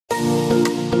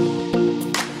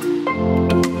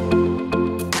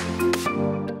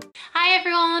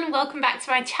welcome back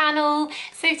to my channel.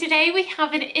 So today we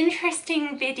have an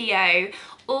interesting video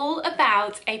all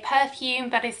about a perfume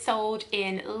that is sold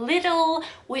in Lidl,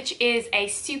 which is a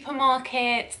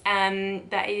supermarket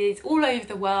that is all over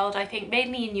the world, I think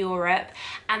mainly in Europe,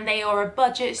 and they are a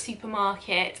budget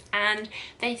supermarket and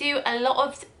they do a lot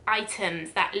of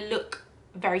items that look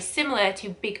very similar to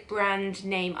big brand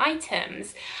name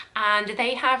items, and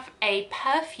they have a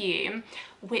perfume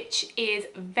which is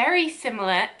very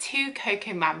similar to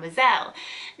COCO Mademoiselle.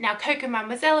 Now COCO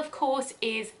Mademoiselle of course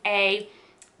is a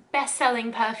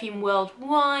best-selling perfume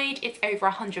worldwide. It's over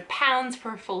 £100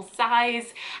 for a full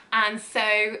size, and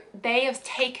so they have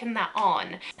taken that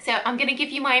on. So I'm going to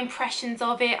give you my impressions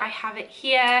of it. I have it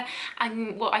here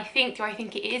and what I think. Do I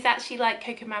think it is actually like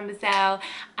COCO Mademoiselle,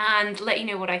 and let you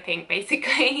know what I think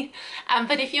basically.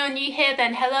 But if you're new here,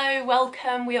 then hello,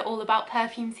 welcome. We are all about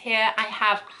perfumes here. I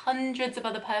have hundreds of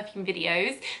other perfume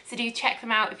videos, so do check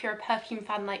them out if you're a perfume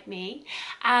fan like me.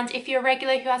 And if you're a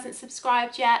regular who hasn't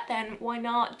subscribed yet, then why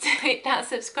not hit that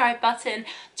subscribe button,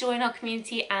 join our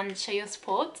community and show your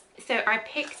support. So I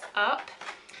picked up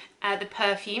the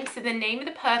perfume. So the name of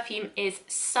the perfume is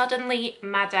Suddenly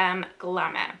Madame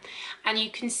Glamour, and you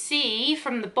can see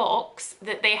from the box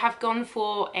that they have gone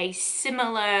for a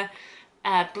similar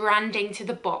branding to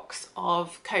the box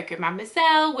of COCO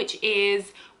Mademoiselle, which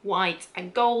is white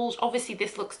and gold. Obviously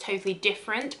this looks totally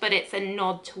different, but it's a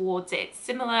nod towards it,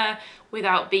 similar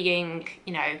without being,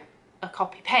 you know, a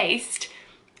copy paste.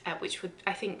 Which would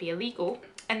I think be illegal.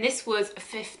 And this was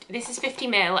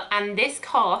 50ml, and this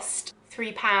cost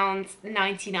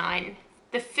 £3.99.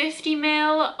 The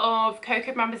 50ml of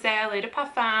COCO Mademoiselle Eau de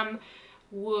Parfum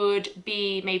would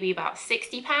be maybe about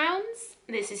 £60.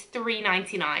 This is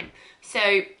 £3.99.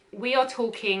 So we are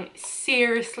talking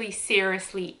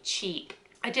seriously cheap.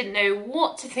 I didn't know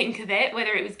what to think of it,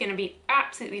 whether it was going to be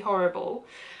absolutely horrible.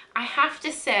 I have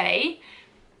to say,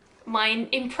 my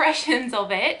impressions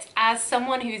of it, as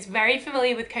someone who's very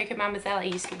familiar with COCO Mademoiselle, I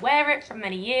used to wear it for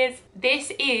many years,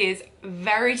 this is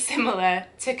very similar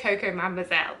to COCO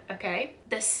Mademoiselle, okay?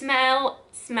 The smell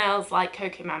smells like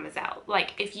COCO Mademoiselle.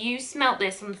 Like if you smelt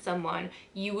this on someone,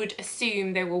 you would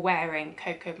assume they were wearing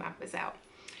COCO Mademoiselle.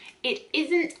 It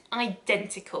isn't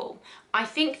identical. I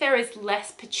think there is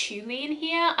less patchouli in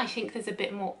here. I think there's a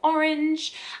bit more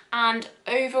orange, and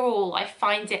overall I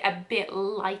find it a bit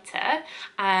lighter,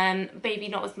 maybe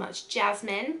not as much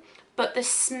jasmine, but the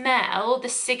smell, the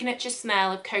signature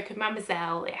smell of COCO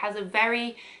Mademoiselle, it has a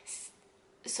very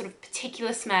sort of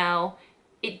particular smell.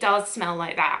 It does smell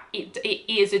like that. It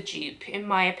is a dupe, in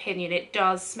my opinion. It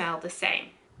does smell the same.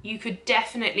 You could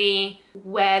definitely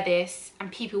wear this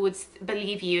and people would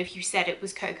believe you if you said it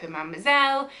was COCO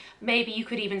Mademoiselle. Maybe you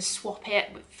could even swap it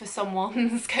for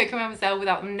someone's COCO Mademoiselle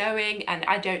without them knowing, and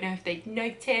I don't know if they'd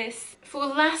notice. For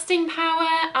lasting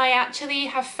power, I actually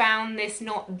have found this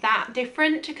not that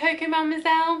different to COCO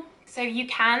Mademoiselle. So you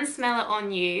can smell it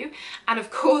on you, and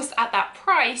of course at that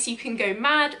price you can go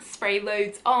mad, spray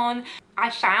loads on. I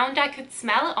found I could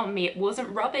smell it on me. It wasn't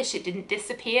rubbish, it didn't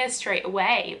disappear straight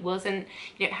away. It wasn't,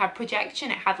 you know, it had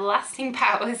projection, it had lasting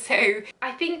power. So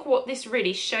I think what this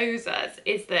really shows us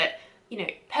is that, you know,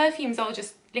 perfumes are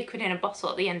just liquid in a bottle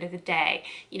at the end of the day.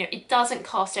 You know, it doesn't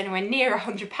cost anywhere near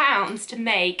 £100 to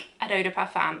make an eau de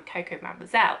parfum COCO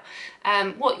Mademoiselle.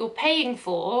 What you're paying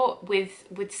for with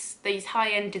these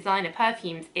high-end designer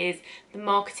perfumes is the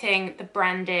marketing, the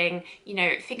branding. You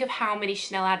know, think of how many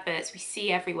Chanel adverts we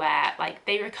see everywhere. Like,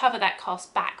 they recover that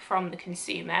cost back from the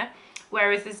consumer,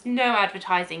 whereas there's no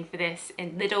advertising for this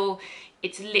in Lidl.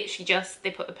 It's literally just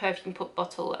they put the perfume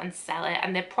bottle and sell it,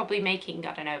 and they're probably making,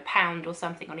 I don't know, £1 or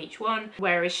something on each one,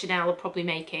 whereas Chanel are probably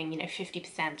making, you know,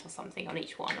 50% or something on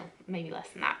each one, or maybe less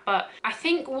than that. But I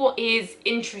think what is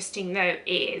interesting though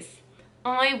is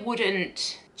I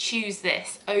wouldn't choose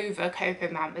this over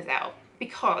COCO Mademoiselle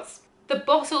because the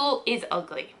bottle is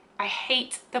ugly. I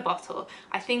hate the bottle.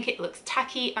 I think it looks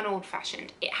tacky and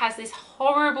old-fashioned. It has this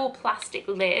horrible plastic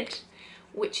lid,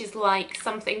 which is like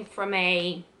something from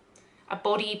a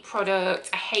body product.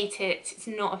 I hate it. It's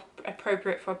not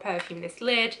appropriate for a perfume, this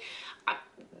lid.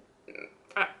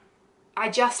 I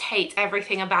just hate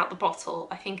everything about the bottle.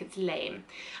 I think it's lame.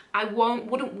 I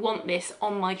wouldn't want this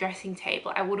on my dressing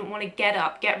table. I wouldn't want to get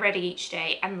up, get ready each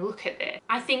day and look at this.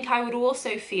 I think I would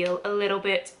also feel a little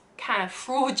bit kind of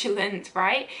fraudulent,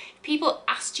 right? If people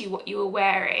asked you what you were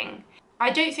wearing, I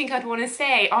don't think I'd want to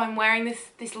say, oh, I'm wearing this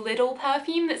Lidl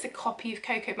perfume that's a copy of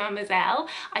COCO Mademoiselle.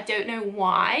 I don't know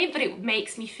why, but it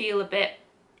makes me feel a bit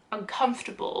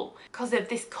uncomfortable because of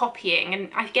this copying.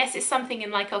 And I guess it's something in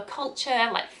like our culture,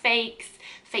 like fakes,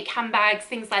 fake handbags,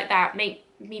 things like that make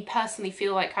me personally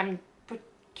feel like I'm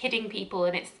kidding people,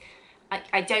 and it's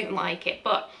I don't like it.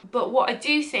 But what I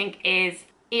do think is,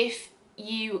 if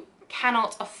you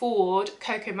cannot afford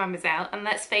COCO Mademoiselle, and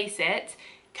let's face it,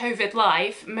 COVID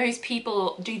life, most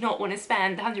people do not want to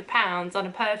spend £100 on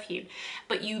a perfume,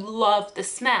 but you love the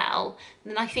smell,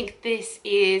 then I think this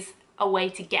is a way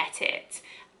to get it.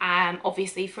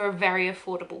 Obviously for a very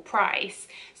affordable price.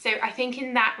 So I think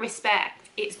in that respect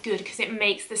it's good because it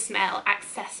makes the smell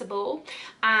accessible.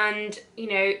 And you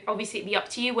know, obviously it'd be up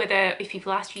to you whether, if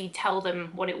people ask you, tell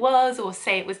them what it was or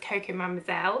say it was COCO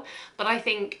Mademoiselle. But I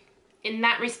think in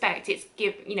that respect it's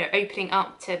opening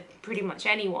up to pretty much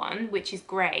anyone, which is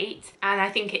great. And I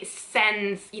think it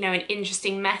sends, you know, an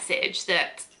interesting message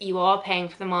that you are paying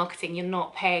for the marketing, you're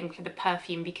not paying for the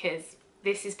perfume, because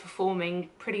this is performing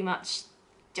pretty much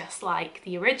just like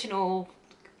the original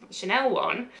Chanel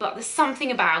one, but there's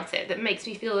something about it that makes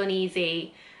me feel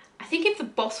uneasy. I think if the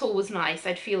bottle was nice,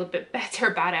 I'd feel a bit better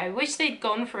about it. I wish they'd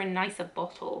gone for a nicer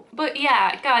bottle. But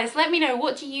yeah, guys, let me know,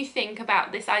 what do you think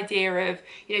about this idea of,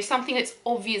 you know, something that's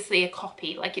obviously a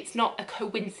copy, like it's not a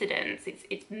coincidence,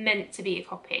 it's meant to be a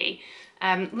copy.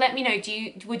 Let me know,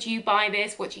 would you buy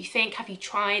this? What do you think? Have you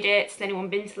tried it? Has anyone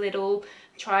been to Lidl,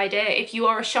 tried it? If you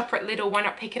are a shopper at Lidl, why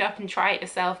not pick it up and try it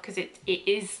yourself, because it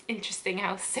is interesting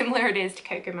how similar it is to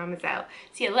COCO Mademoiselle.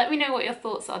 So yeah, let me know what your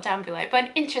thoughts are down below. But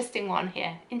an interesting one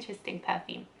here, interesting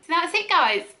perfume. So that's it,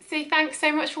 guys. So thanks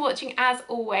so much for watching as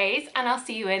always, and I'll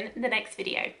see you in the next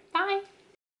video. Bye!